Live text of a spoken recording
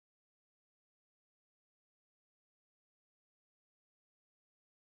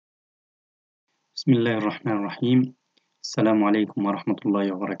Bismillahirrahmanirrahim. Assalamu alaikum wa rahmatullahi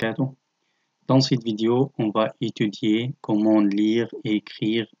wa barakatuh. Dans cette vidéo, on va étudier comment lire,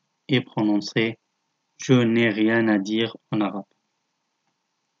 écrire et prononcer je n'ai rien à dire en arabe.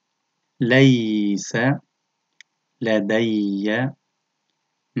 Laysa ladayya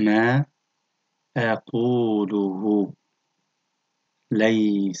ma aquluhu.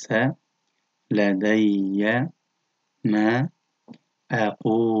 Laysa ladayya ma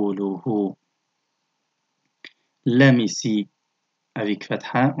aquluhu. Lam ici avec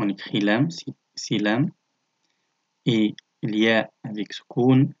fatha, on écrit lam, si lam. Et lia avec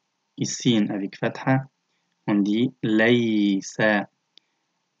soukoun, ici avec fatha, on dit laysa,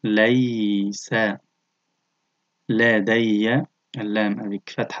 laysa. Ladayya, lam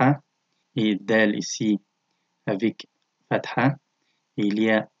avec fatha, et dal ici avec fatha, et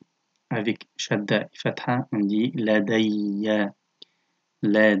lia avec shadda et fatha, on dit ladayya,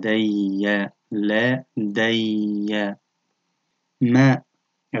 ladayya, ladayya. Ma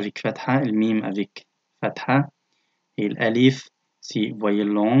avec fatha, le mim avec fatha, et l'alif, si voyelle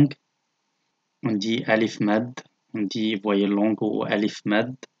longue, on dit alif mad, on dit voyelle longue ou alif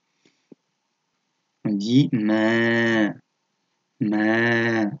mad, on dit ma,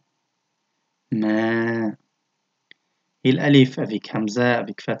 ma, ma. Et l'alif avec hamza,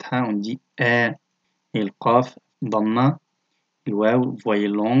 avec fatha, on dit a, et le qaf, dhamma, le waw,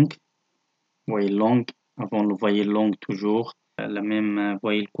 voyelle longue, avant le voyelle longue toujours, la même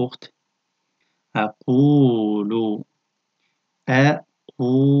voyelle courte. Aqulu,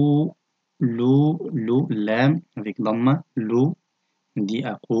 aqulu, lam avec dhamma, lu, on dit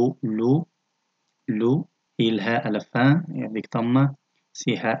aqulu, lu, et le ha à la fin, et avec dhamma,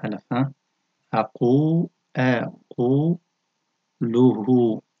 c'est ha à la fin. Aquluhu,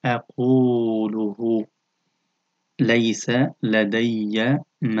 aquluhu. Laysa ladayya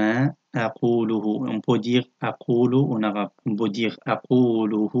ma aquluhu. On peut dire aqulu en arabe. On peut dire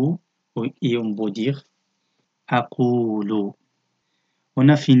aquluhu et on peut dire aqulu. On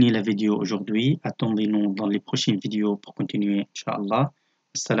a fini la vidéo aujourd'hui. Attendez-nous dans les prochaines vidéos pour continuer, Inch'Allah.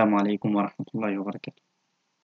 Assalamu alaikum wa rahmatullahi wa barakatuh.